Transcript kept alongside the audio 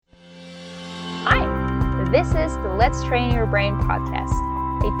This is the Let's Train Your Brain podcast,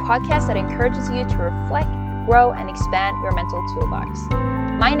 a podcast that encourages you to reflect, grow, and expand your mental toolbox.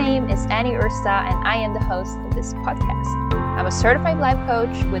 My name is Annie Ursta, and I am the host of this podcast. I'm a certified life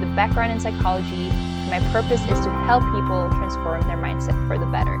coach with a background in psychology, and my purpose is to help people transform their mindset for the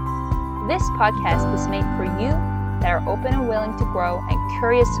better. This podcast is made for you that are open and willing to grow and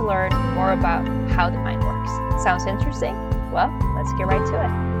curious to learn more about how the mind works. Sounds interesting? Well, let's get right to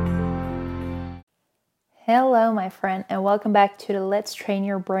it. Hello, my friend, and welcome back to the Let's Train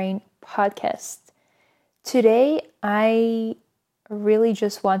Your Brain podcast. Today, I really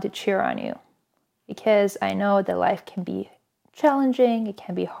just want to cheer on you because I know that life can be challenging, it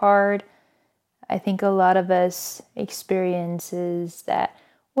can be hard. I think a lot of us experiences that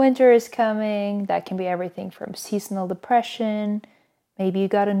winter is coming. That can be everything from seasonal depression. Maybe you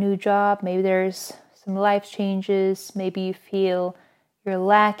got a new job. Maybe there's some life changes. Maybe you feel you're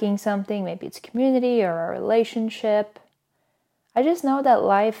lacking something. Maybe it's community or a relationship. I just know that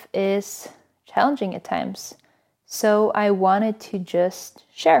life is challenging at times. So I wanted to just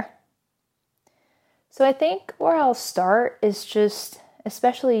share. So I think where I'll start is just,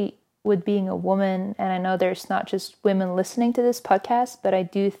 especially with being a woman, and I know there's not just women listening to this podcast, but I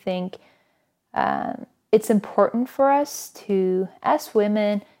do think it's important for us to, as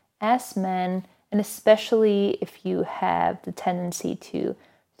women, as men, and especially if you have the tendency to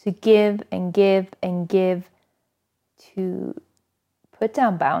give and give and give, to put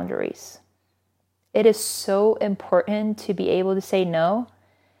down boundaries. It is so important to be able to say no,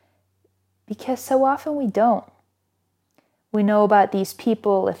 because so often we don't. We know about these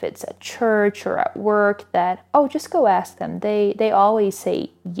people, if it's at church or at work, that, just go ask them. They always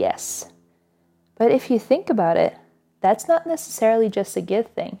say yes. But if you think about it, that's not necessarily just a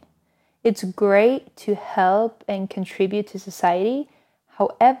good thing. It's great to help and contribute to society.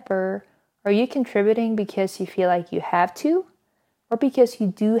 However, are you contributing because you feel like you have to, or because you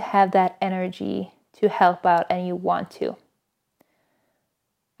do have that energy to help out and you want to?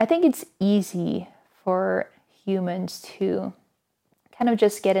 I think it's easy for humans to kind of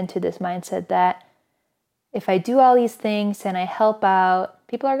just get into this mindset that if I do all these things and I help out,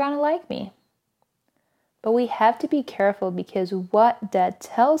 people are going to like me. But we have to be careful, because what that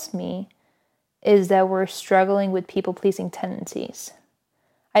tells me is that we're struggling with people-pleasing tendencies.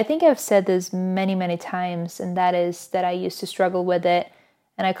 I think I've said this many, many times, and that is that I used to struggle with it,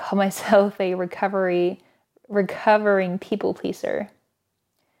 and I call myself a recovering people pleaser.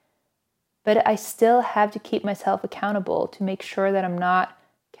 But I still have to keep myself accountable to make sure that I'm not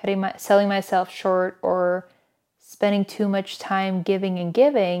selling myself short or spending too much time giving and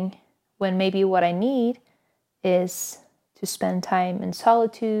giving, when maybe what I need is to spend time in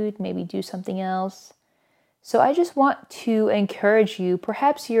solitude, maybe do something else. So I just want to encourage you.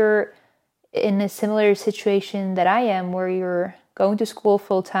 Perhaps you're in a similar situation that I am, where you're going to school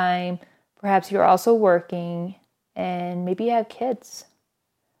full time. Perhaps you're also working, and maybe you have kids.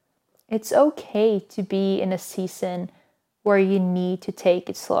 It's okay to be in a season where you need to take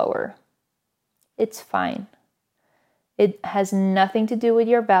it slower. It's fine. It has nothing to do with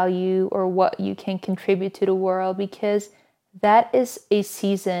your value or what you can contribute to the world, because that is a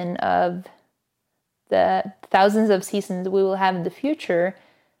season of the thousands of seasons we will have in the future,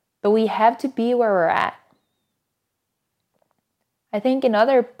 but we have to be where we're at. I think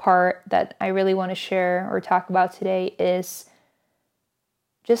another part that I really want to share or talk about today is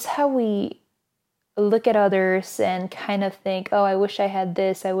just how we look at others and kind of think, I wish I had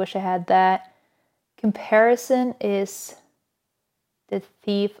this, I wish I had that. Comparison is the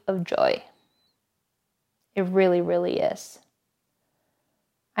thief of joy. It really, really is.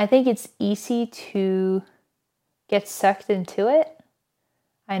 I think it's easy to get sucked into it.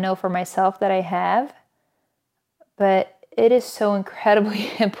 I know for myself that I have, but it is so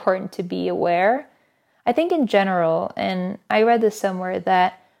incredibly important to be aware. I think in general, and I read this somewhere,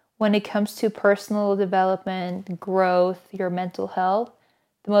 that when it comes to personal development, growth, your mental health,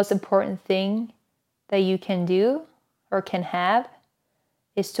 the most important thing that you can do or can have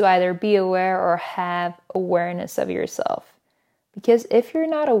is to either be aware or have awareness of yourself. Because if you're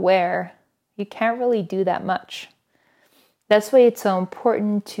not aware, you can't really do that much. That's why it's so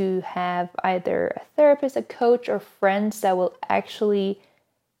important to have either a therapist, a coach, or friends that will actually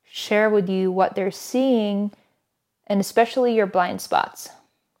share with you what they're seeing, and especially your blind spots.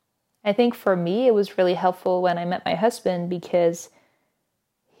 I think for me, it was really helpful when I met my husband, because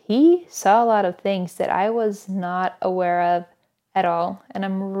he saw a lot of things that I was not aware of at all. And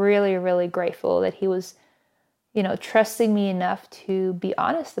I'm really, really grateful that he was, trusting me enough to be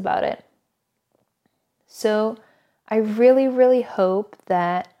honest about it. So I really, really hope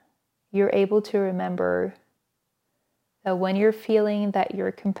that you're able to remember that when you're feeling that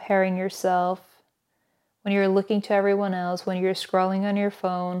you're comparing yourself, when you're looking to everyone else, when you're scrolling on your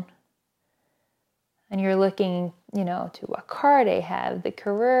phone, and you're looking, to what car they have, the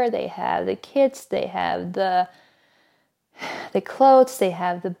career they have, the kids they have, the clothes they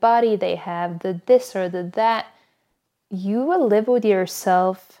have, the body they have, the this or the that, you will live with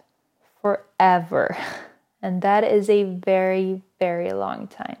yourself forever. And that is a very, very long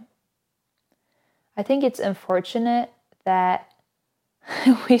time. I think it's unfortunate that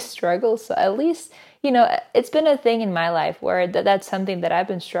we struggle. So at least, it's been a thing in my life where that's something that I've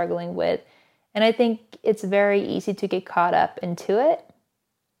been struggling with. And I think it's very easy to get caught up into it.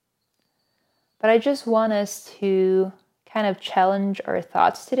 But I just want us to kind of challenge our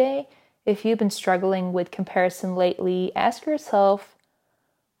thoughts today. If you've been struggling with comparison lately, ask yourself,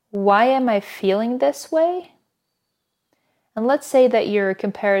 why am I feeling this way? And let's say that you're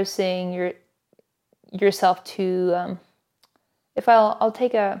comparing yourself to,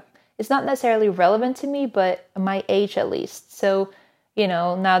 it's not necessarily relevant to me, but my age at least. So,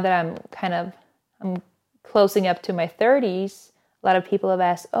 now that I'm closing up to my 30s, a lot of people have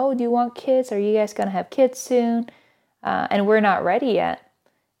asked, oh, do you want kids? Are you guys going to have kids soon? And we're not ready yet.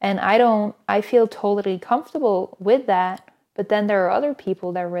 And I feel totally comfortable with that. But then there are other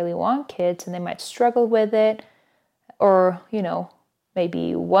people that really want kids and they might struggle with it. Or,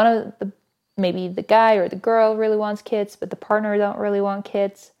 maybe maybe the guy or the girl really wants kids, but the partner don't really want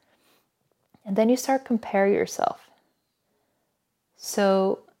kids. And then you start comparing yourself.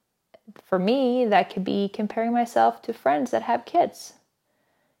 So for me, that could be comparing myself to friends that have kids.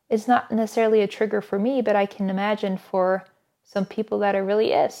 It's not necessarily a trigger for me, but I can imagine for some people that it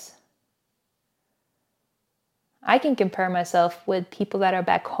really is. I can compare myself with people that are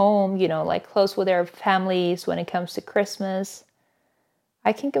back home, like close with their families when it comes to Christmas.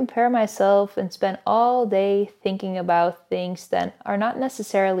 I can compare myself and spend all day thinking about things that are not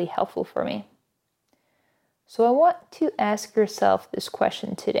necessarily helpful for me. So I want to ask yourself this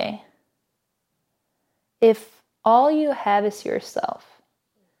question today. If all you have is yourself,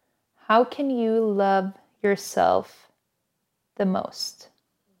 how can you love yourself the most?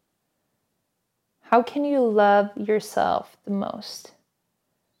 How can you love yourself the most?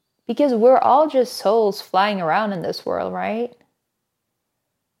 Because we're all just souls flying around in this world, right?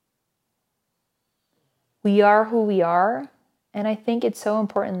 We are who we are, and I think it's so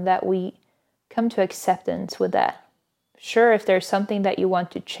important that we come to acceptance with that. Sure, if there's something that you want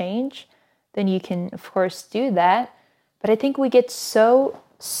to change, then you can, of course, do that. But I think we get so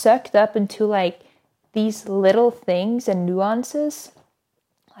sucked up into these little things and nuances.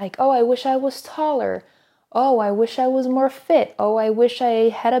 Like, oh, I wish I was taller. Oh, I wish I was more fit. Oh, I wish I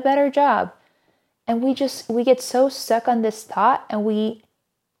had a better job. And we get so stuck on this thought and we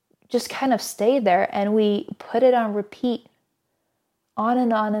just kind of stay there and we put it on repeat on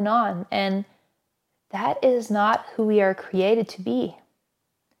and on and on. And that is not who we are created to be.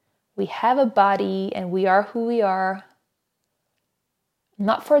 We have a body and we are who we are.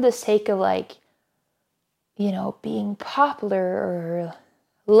 Not for the sake of being popular or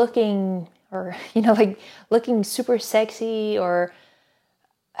looking looking super sexy, or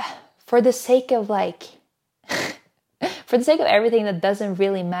for the sake of for the sake of everything that doesn't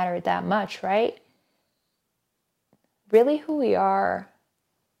really matter that much, right? Really who we are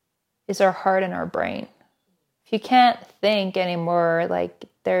is our heart and our brain. If you can't think anymore,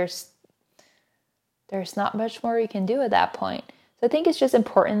 there's not much more you can do at that point. So I think it's just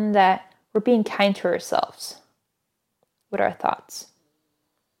important that we're being kind to ourselves with our thoughts.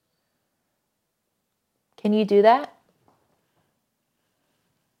 Can you do that?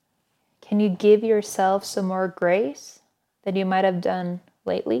 Can you give yourself some more grace than you might have done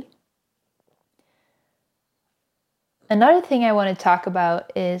lately? Another thing I want to talk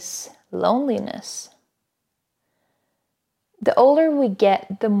about is loneliness. The older we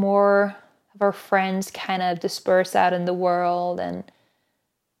get, the more of our friends kind of disperse out in the world, and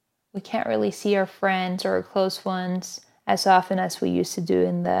we can't really see our friends or our close ones as often as we used to do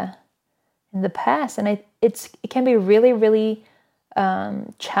in the past. And it can be really, really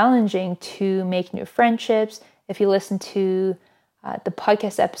challenging to make new friendships. If you listen to the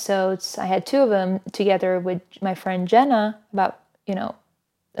podcast episodes, I had 2 of them together with my friend Jenna about,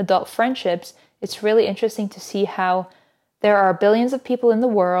 adult friendships. It's really interesting to see how there are billions of people in the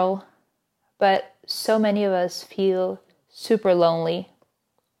world, but so many of us feel super lonely.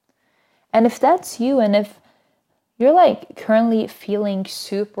 And if that's you, and if you're currently feeling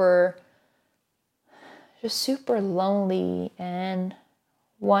super lonely and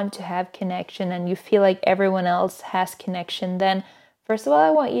want to have connection, and you feel like everyone else has connection, then first of all, I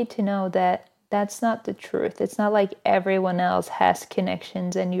want you to know that that's not the truth. It's not like everyone else has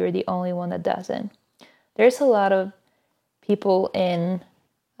connections and you're the only one that doesn't. There's a lot of people in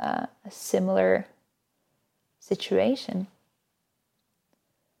a similar situation.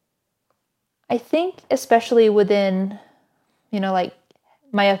 I think especially within, like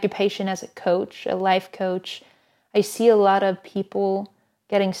my occupation as a coach, a life coach, I see a lot of people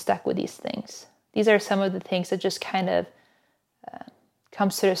getting stuck with these things. These are some of the things that just kind of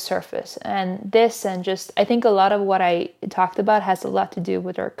comes to the surface. And just, I think a lot of what I talked about has a lot to do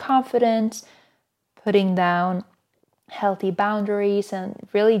with our confidence, putting down healthy boundaries, and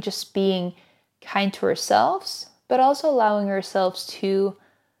really just being kind to ourselves, but also allowing ourselves to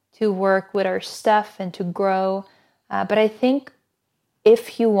work with our stuff and to grow. But I think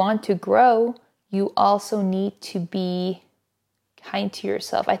if you want to grow, you also need to be kind to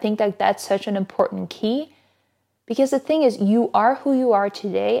yourself. I think that that's such an important key, because the thing is, you are who you are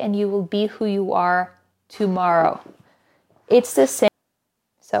today and you will be who you are tomorrow. It's the same.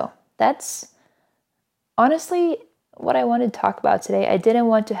 So that's honestly what I wanted to talk about today. I didn't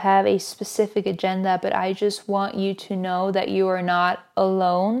want to have a specific agenda, but I just want you to know that you are not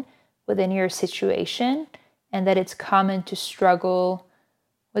alone within your situation and that it's common to struggle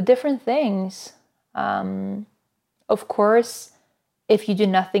with different things. Of course, if you do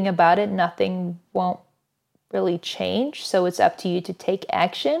nothing about it, nothing won't really change. So it's up to you to take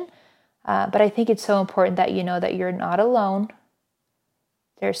action. But I think it's so important that you know that you're not alone.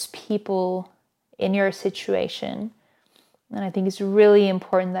 There's people in your situation. And I think it's really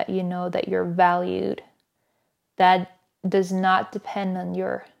important that you know that you're valued. That does not depend on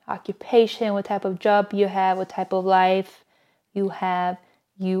your occupation, what type of job you have, what type of life you have.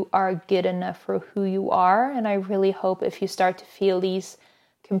 You are good enough for who you are. And I really hope if you start to feel these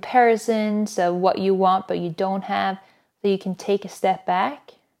comparisons of what you want but you don't have, that you can take a step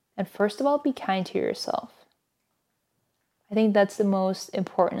back and first of all, be kind to yourself. I think that's the most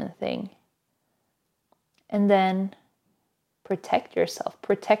important thing. And then protect yourself,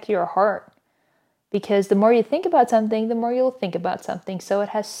 protect your heart. Because the more you think about something, the more you'll think about something. So it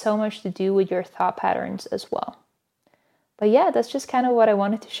has so much to do with your thought patterns as well. But yeah, that's just kind of what I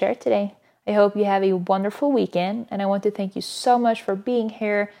wanted to share today. I hope you have a wonderful weekend. And I want to thank you so much for being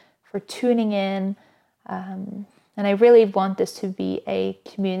here, for tuning in. And I really want this to be a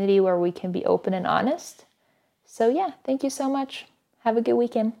community where we can be open and honest. So yeah, thank you so much. Have a good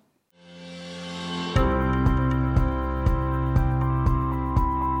weekend.